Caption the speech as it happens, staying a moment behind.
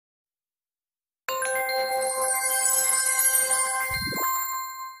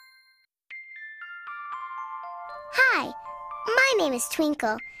name is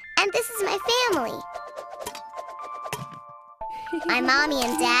Twinkle, and this is my family. My mommy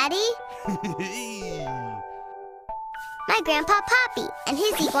and daddy. My grandpa Poppy and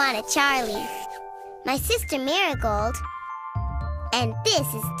his iguana Charlie. My sister Marigold. And this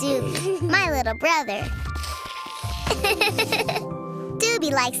is Dooby, my little brother.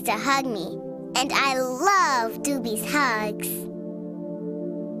 Dooby likes to hug me, and I love Dooby's hugs.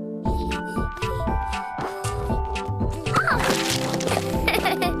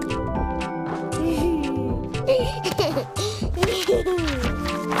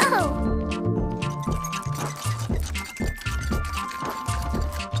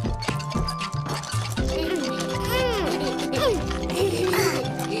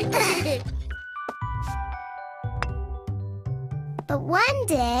 But one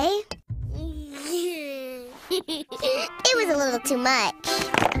day, it was a little too much.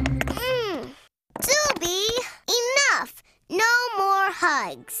 Dooby, enough! No more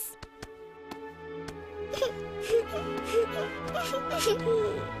hugs.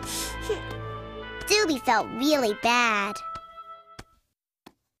 Dooby felt really bad.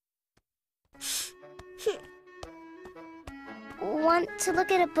 Want to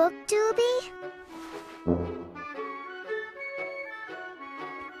look at a book, Dooby?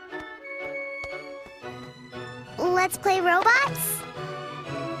 Let's play robots?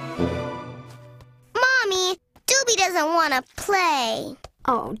 Mommy, Dooby doesn't want to play.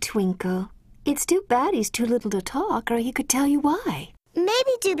 Oh, Twinkle. It's too bad he's too little to talk, or he could tell you why.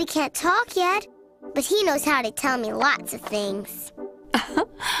 Maybe Dooby can't talk yet, but he knows how to tell me lots of things.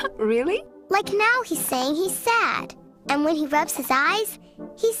 Really? Like now he's saying he's sad. And when he rubs his eyes,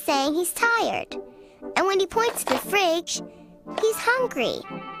 he's saying he's tired. And when he points to the fridge, he's hungry.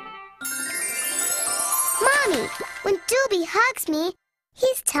 Mommy, when Dooby hugs me,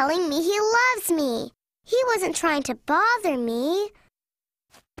 he's telling me he loves me. He wasn't trying to bother me.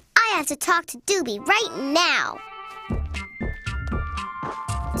 I have to talk to Dooby right now.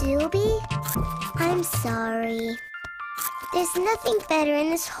 Dooby, I'm sorry. There's nothing better in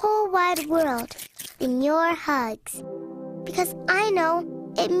this whole wide world than your hugs. Because I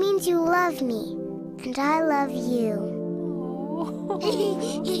know it means you love me, and I love you.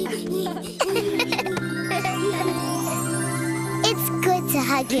 It's good to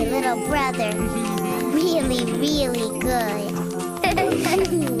hug your little brother. Really, really good.